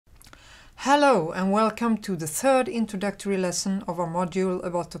Hello and welcome to the third introductory lesson of our module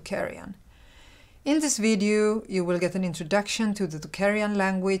about Tocharian. In this video you will get an introduction to the Tocharian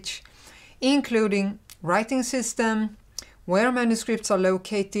language, including writing system, where manuscripts are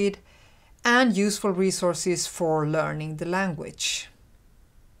located, and useful resources for learning the language.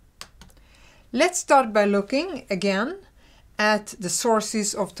 Let's start by looking again at the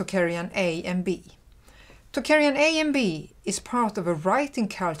sources of Tocharian A and B. Tocharian A and B is part of a writing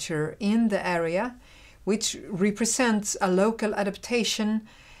culture in the area which represents a local adaptation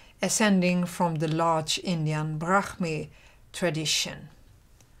ascending from the large Indian Brahmi tradition.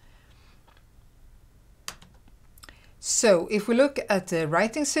 So if we look at the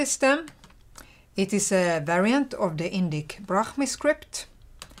writing system, it is a variant of the Indic Brahmi script.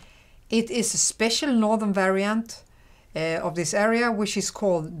 It is a special northern variant of this area which is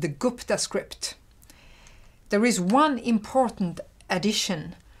called the Gupta script. There is one important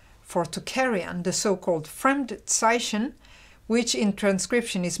addition for Tocharian, the so-called fremdzeichen, which in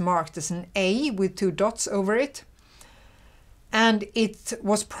transcription is marked as an A with two dots over it, and it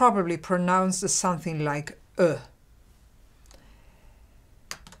was probably pronounced as something like Ö.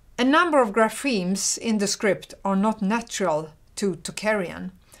 A number of graphemes in the script are not natural to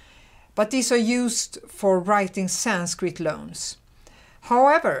Tocharian, but these are used for writing Sanskrit loans.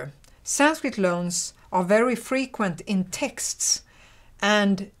 However, Sanskrit loans are very frequent in texts,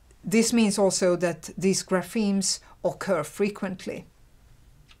 and this means also that these graphemes occur frequently.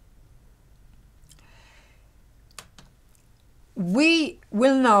 We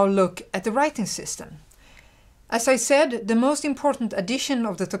will now look at the writing system. As I said, the most important addition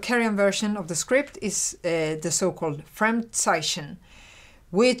of the Tocharian version of the script is the so-called fremdzeichen,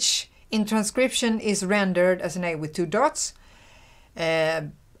 which in transcription is rendered as an A with two dots.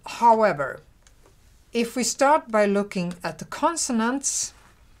 However, if we start by looking at the consonants,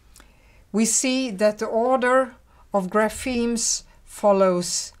 we see that the order of graphemes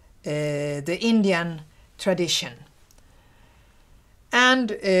follows the Indian tradition.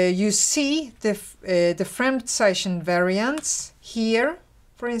 And you see the fremdzeichen variants here,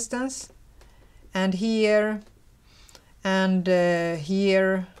 for instance, and here, and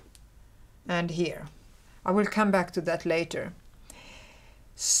here, and here. I will come back to that later.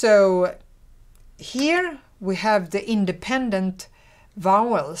 So here we have the independent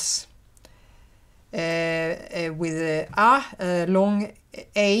vowels with a long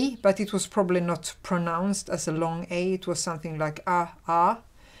A, but it was probably not pronounced as a long A. It was something like a.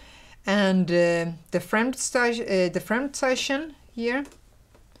 And the fremdzeichen here,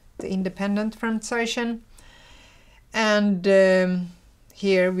 the independent fremdzeichen. And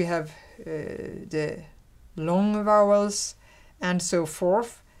here we have the long vowels and so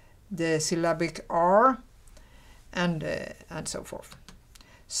forth, the syllabic R, and so forth.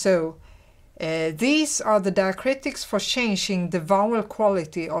 So these are the diacritics for changing the vowel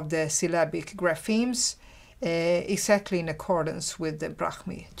quality of the syllabic graphemes exactly in accordance with the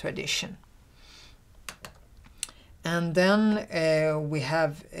Brahmi tradition. And then we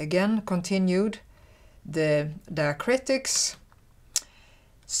have again continued the diacritics.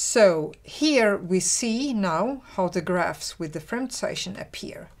 So here we see now how the graphs with the fremdzeichen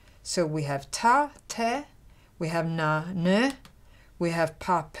appear. So we have ta, te, we have na, ne, we have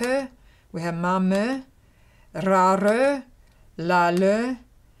pa, pe, we have ma, me, ra, re, la, le,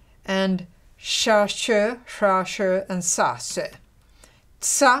 and sha, she, shra, she, and sa, se.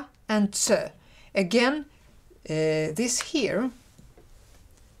 Tsa and tse. Again, this here,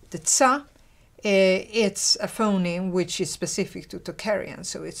 the tsa, it's a phoneme which is specific to Tocharian,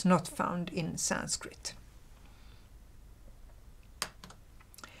 so it's not found in Sanskrit.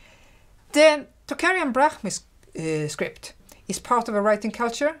 The Tocharian Brahmi script is part of a writing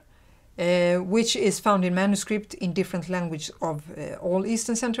culture which is found in manuscript in different languages of all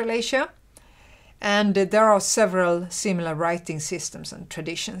Eastern Central Asia, and there are several similar writing systems and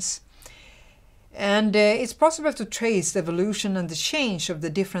traditions. And it's possible to trace the evolution and the change of the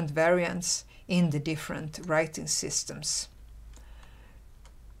different variants in the different writing systems.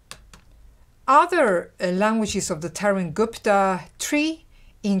 Other languages of the Tarim Gupta tree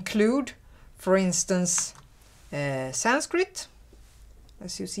include, for instance, Sanskrit,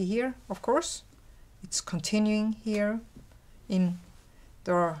 as you see here, of course. It's continuing here in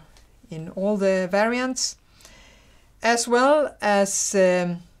all the variants, as well as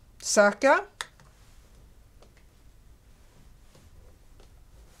Saka,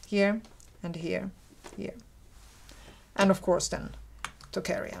 here, and here, here. And of course then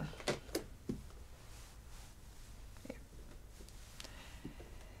Tocharian.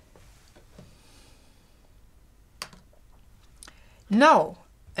 Now,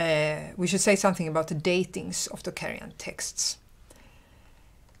 we should say something about the datings of Tocharian texts.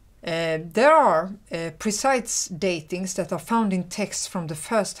 There are precise datings that are found in texts from the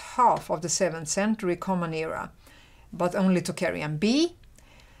first half of the 7th century Common Era, but only Tocharian B.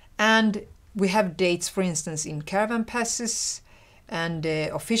 And we have dates, for instance, in caravan passes and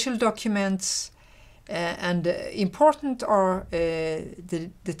official documents. And important are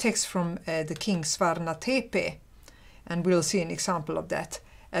the texts from the king Svarna-Tepe, and we'll see an example of that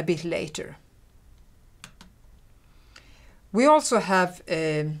a bit later. We also have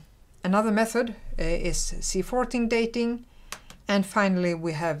another method is C14 dating, and finally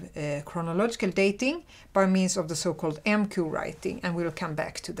we have chronological dating by means of the so-called MQ writing, and we'll come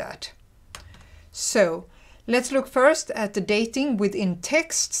back to that. So let's look first at the dating within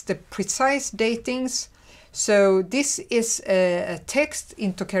texts, the precise datings. So this is a text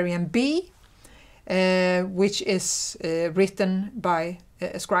in Tocharian B, which is written by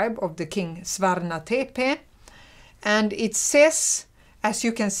a scribe of the king Svarna-Tepe, and it says, as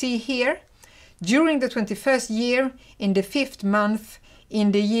you can see here, during the 21st year, in the 5th month,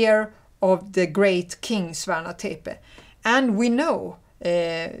 in the year of the great king Svarna-Tepe. And we know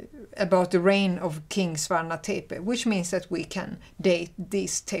about the reign of king Svarna-Tepe, which means that we can date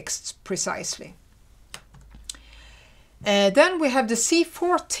these texts precisely. Then we have the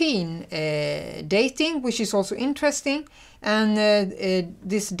C14 dating, which is also interesting, and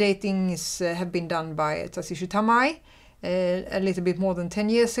this dating have been done by Tasishu Tamai a little bit more than 10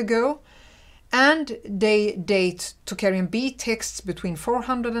 years ago, and they date Tocharian B texts between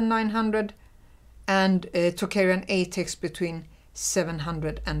 400 and 900, and Tocharian A texts between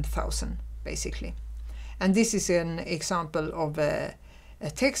 700 and 1000, basically. And this is an example of a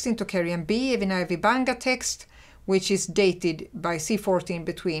text in Tocharian B, a Vinaya Vibhanga text, which is dated by C14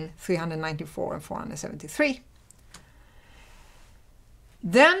 between 394 and 473.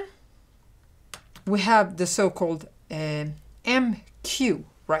 Then we have the so-called MQ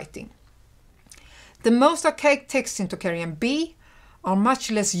writing. The most archaic texts in Tocharian B are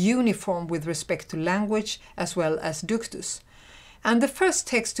much less uniform with respect to language as well as ductus. And the first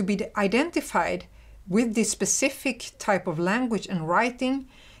text to be identified with this specific type of language and writing,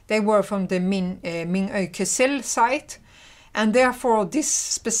 they were from the Ming-Oei Kesel site, and therefore this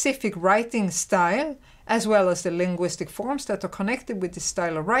specific writing style, as well as the linguistic forms that are connected with this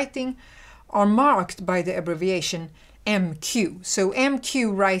style of writing, are marked by the abbreviation MQ. So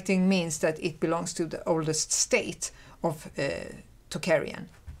MQ writing means that it belongs to the oldest state of Tocharian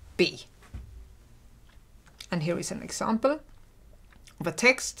B. And here is an example of a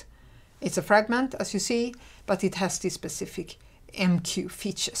text. It's a fragment, as you see, but it has these specific MQ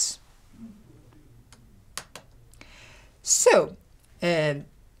features. So, the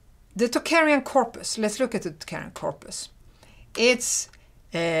Tocharian corpus, let's look at the Tocharian corpus. It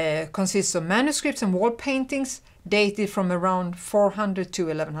consists of manuscripts and wall paintings dated from around 400 to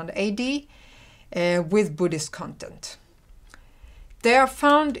 1100 AD with Buddhist content. They are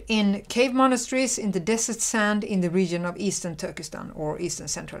found in cave monasteries in the desert sand in the region of Eastern Turkestan or Eastern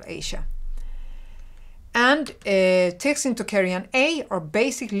Central Asia. And texts in Tocharian A are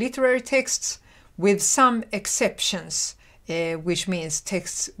basic literary texts with some exceptions, which means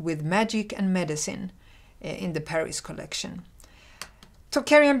texts with magic and medicine in the Paris collection.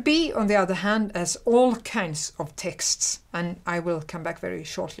 Tocharian B, on the other hand, has all kinds of texts, and I will come back very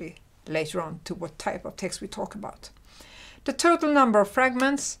shortly later on to what type of text we talk about. The total number of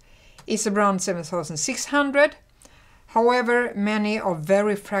fragments is around 7,600. However, many are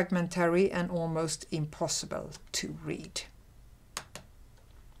very fragmentary and almost impossible to read.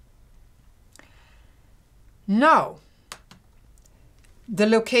 Now, the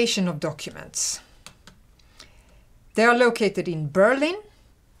location of documents. They are located in Berlin,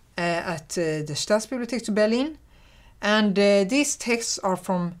 at the Staatsbibliothek zu Berlin, and these texts are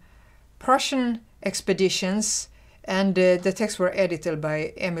from Prussian expeditions, and the texts were edited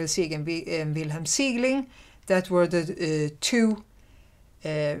by Emil Sieg and Wilhelm Siegling, that were the two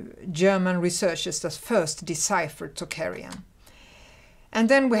German researchers that first deciphered Tocharian. And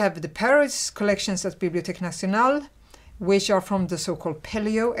then we have the Paris collections at Bibliothèque Nationale, which are from the so-called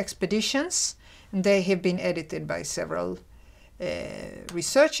Pelliot expeditions. And they have been edited by several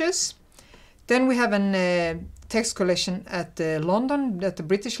researchers. Then we have a text collection at London, at the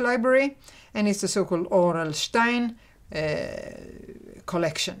British Library, and it's the so-called Orelstein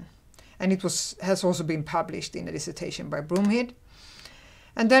collection. And it has also been published in a dissertation by Brumhed.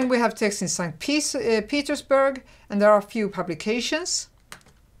 And then we have texts in St. Petersburg, and there are a few publications.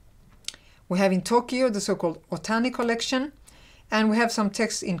 We have in Tokyo the so-called Otani collection, and we have some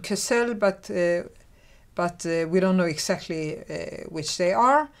texts in Kesel, but but we don't know exactly which they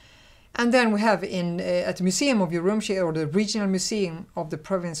are. And then we have at the Museum of Urumqi, or the Regional Museum of the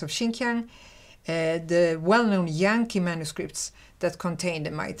province of Xinjiang, the well-known Yankee manuscripts that contain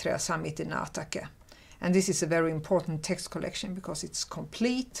the Maitreya Samhita Nataka. And this is a very important text collection because it's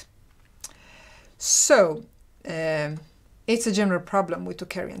complete. So, it's a general problem with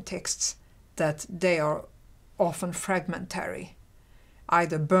Tocharian texts that they are often fragmentary,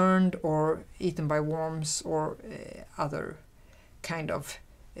 either burned or eaten by worms or other kind of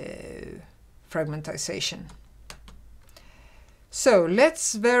fragmentization. So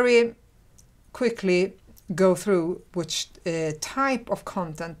let's very quickly go through which type of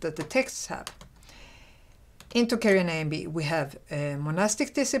content that the texts have. In Tocharian A and B we have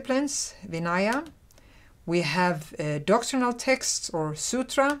monastic disciplines, Vinaya, we have doctrinal texts or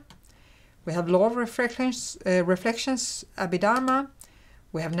sutra, we have law of reflections, Abhidharma,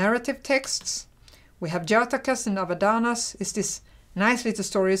 we have narrative texts, we have Jatakas and Avadanas, is this nice little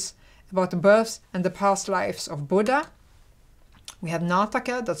stories about the births and the past lives of Buddha. We have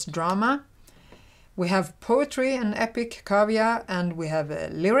Nataka, that's drama. We have poetry and epic, Kavya, and we have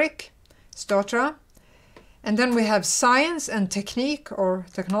lyric, Stotra. And then we have science and technique or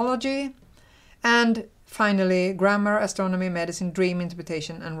technology. And finally, grammar, astronomy, medicine, dream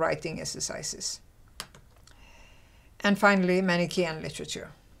interpretation, and writing exercises. And finally, Manichaean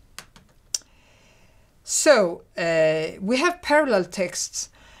literature. So, we have parallel texts,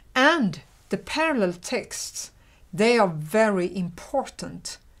 and the parallel texts, they are very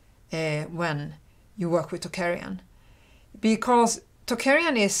important when you work with Tocharian, because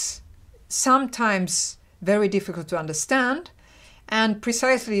Tocharian is sometimes very difficult to understand, and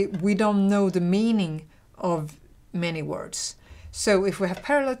precisely we don't know the meaning of many words. So if we have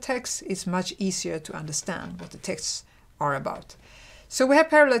parallel texts, it's much easier to understand what the texts are about. So we have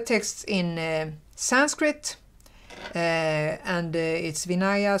parallel texts in Sanskrit, and it's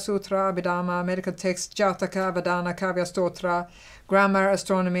Vinaya, Sutra, Abhidharma, medical text, Jataka, Vedana, Kavya, Stotra, grammar,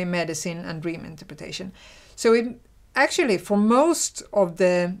 astronomy, medicine, and dream interpretation. So actually, for most of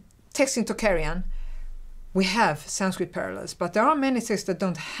the texts in Tocharian, we have Sanskrit parallels, but there are many texts that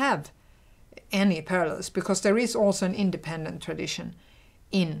don't have any parallels, because there is also an independent tradition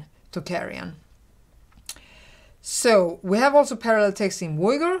in Tocharian. So we have also parallel texts in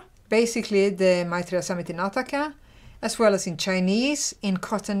Uyghur, basically the Maitreya Samhita Nataka, as well as in Chinese, in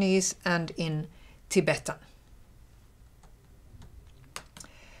Khotanese, and in Tibetan.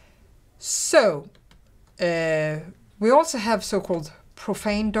 So we also have so-called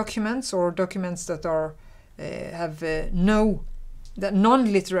profane documents, or documents that are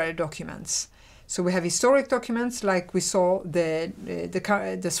non-literary documents. So we have historic documents, like we saw the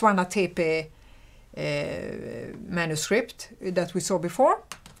Swarnatepe manuscript that we saw before.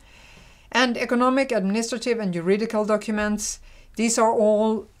 And economic, administrative, and juridical documents. These are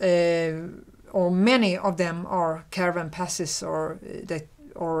all, or many of them, are caravan passes or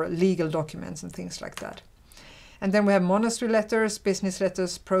legal documents and things like that. And then we have monastery letters, business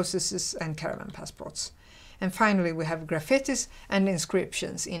letters, processes, and caravan passports. And finally, we have graffitis and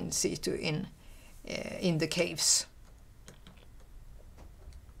inscriptions in situ in the caves.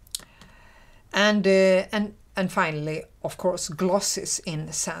 And finally, of course, glosses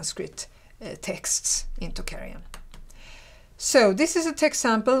in Sanskrit texts in Tocharian. So this is a text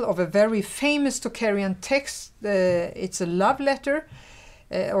sample of a very famous Tocharian text. It's a love letter,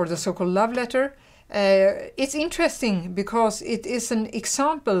 or the so-called love letter. It's interesting because it is an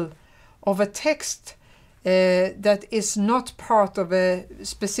example of a text that is not part of a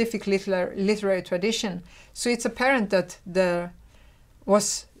specific literary tradition. So it's apparent that there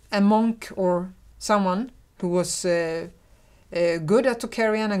was a monk or someone who was good at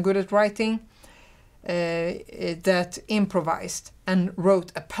Tocharian and good at writing, that improvised and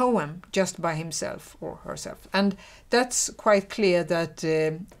wrote a poem just by himself or herself. And that's quite clear that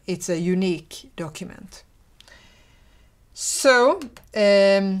it's a unique document. So,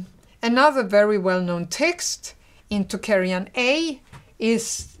 another very well-known text in Tocharian A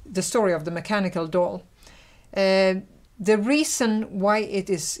is the story of the mechanical doll. The reason why it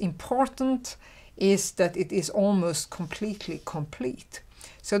is important is that it is almost completely complete.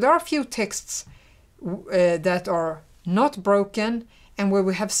 So there are a few texts that are not broken, and where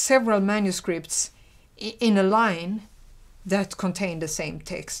we have several manuscripts in a line that contain the same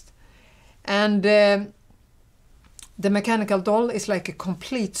text. And the mechanical doll is like a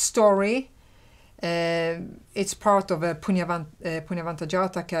complete story. It's part of a Punyavanta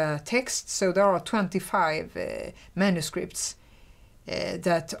Jataka text, so there are 25 manuscripts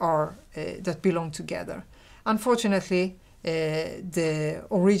that belong together. Unfortunately, the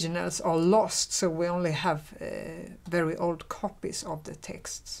originals are lost, so we only have very old copies of the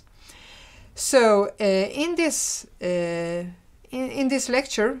texts. So in this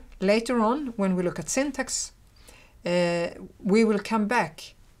lecture, later on, when we look at syntax, we will come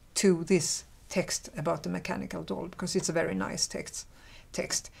back to this text about the mechanical doll, because it's a very nice text,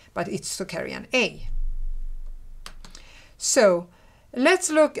 but it's Tocharian A. So let's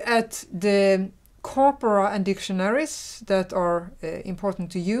look at the corpora and dictionaries that are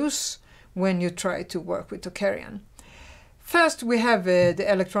important to use when you try to work with Tocharian. First, we have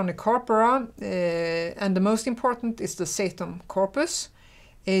the electronic corpora, and the most important is the centum corpus.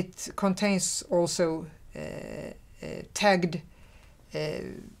 It contains also tagged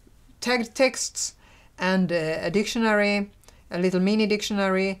texts and a dictionary, a little mini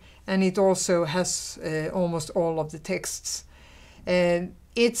dictionary, and it also has almost all of the texts.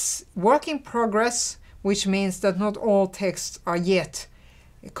 It's work in progress, which means that not all texts are yet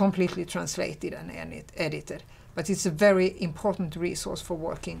completely translated and edited, but it's a very important resource for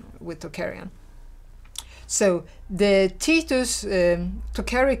working with Tocharian. So the Titus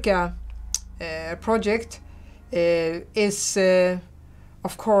Tocharica project is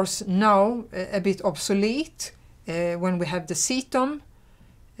of course now a bit obsolete when we have the centum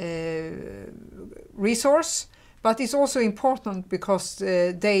resource, but it's also important because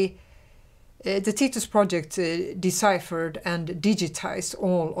the Titus project deciphered and digitized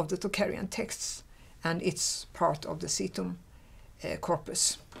all of the Tocharian texts, and it's part of the centum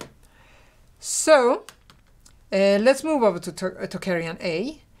corpus. So let's move over to Tocharian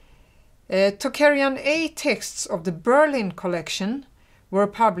A. Tocharian A texts of the Berlin collection were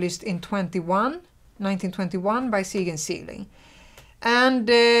published in 1921 by Siegen Siegling. And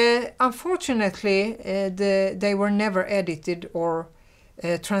unfortunately, they were never edited or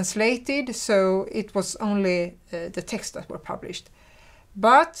translated, so it was only the texts that were published.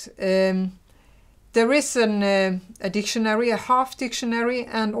 But there is a dictionary, a half dictionary,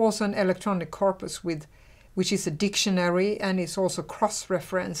 and also an electronic corpus which is a dictionary, and is also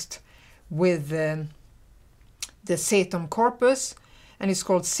cross-referenced with the centum corpus, and it's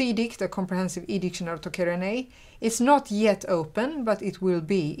called CDIC, the Comprehensive E-Dictionary of Tocharian A. It's not yet open, but it will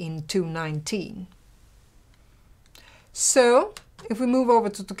be in 2019. So, if we move over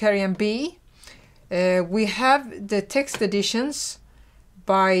to Tocharian B, we have the text editions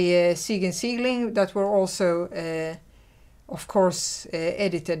by Siegen Siegling that were also, of course,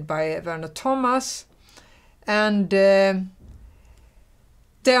 edited by Werner Thomas. And they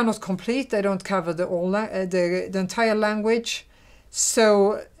are not complete, they don't cover the entire language.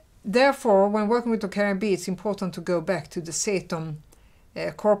 So therefore, when working with Tocharian B, it's important to go back to the centum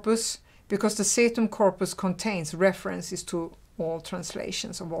corpus, because the centum corpus contains references to all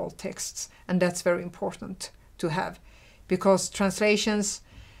translations of all texts, and that's very important to have, because translations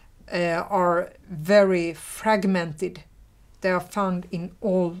are very fragmented. They are found in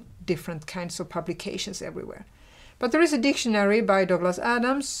all different kinds of publications everywhere. But there is a dictionary by Douglas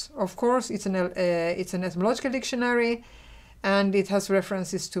Adams, of course. It's an etymological dictionary, and it has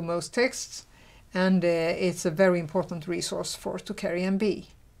references to most texts, and it's a very important resource for Tocharian B.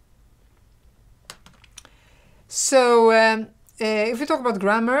 So if we talk about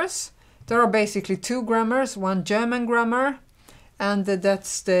grammars, there are basically two grammars, one German grammar, and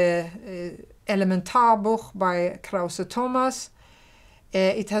that's the Elementarbuch by Krause Thomas.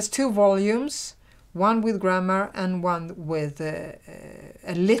 It has 2 volumes, one with grammar and one with a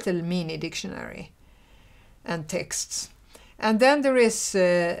little mini dictionary and texts. And then there is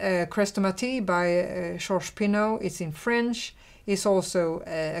Chrestomathie by Georges Pinault. It's in French. It's also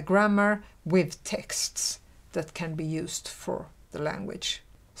a grammar with texts that can be used for the language.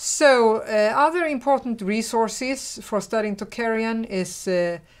 So other important resources for studying Tocharian is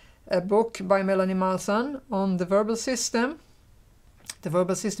a book by Melanie Malsan on the verbal system. The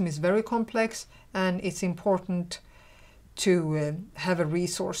verbal system is very complex, and it's important to have a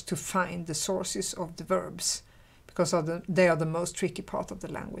resource to find the sources of the verbs, because they are the most tricky part of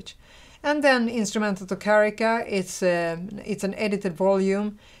the language. And then Instrumental Tocharica, it's an edited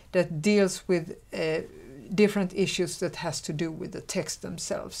volume that deals with different issues that has to do with the text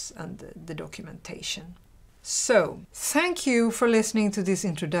themselves and the documentation. So, thank you for listening to this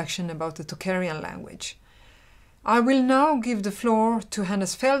introduction about the Tocharian language. I will now give the floor to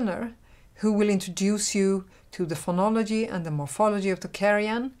Hannes Fellner, who will introduce you to the phonology and the morphology of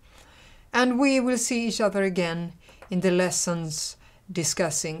Tocharian, and we will see each other again in the lessons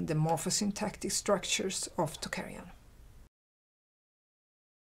discussing the morpho-syntactic structures of Tocharian.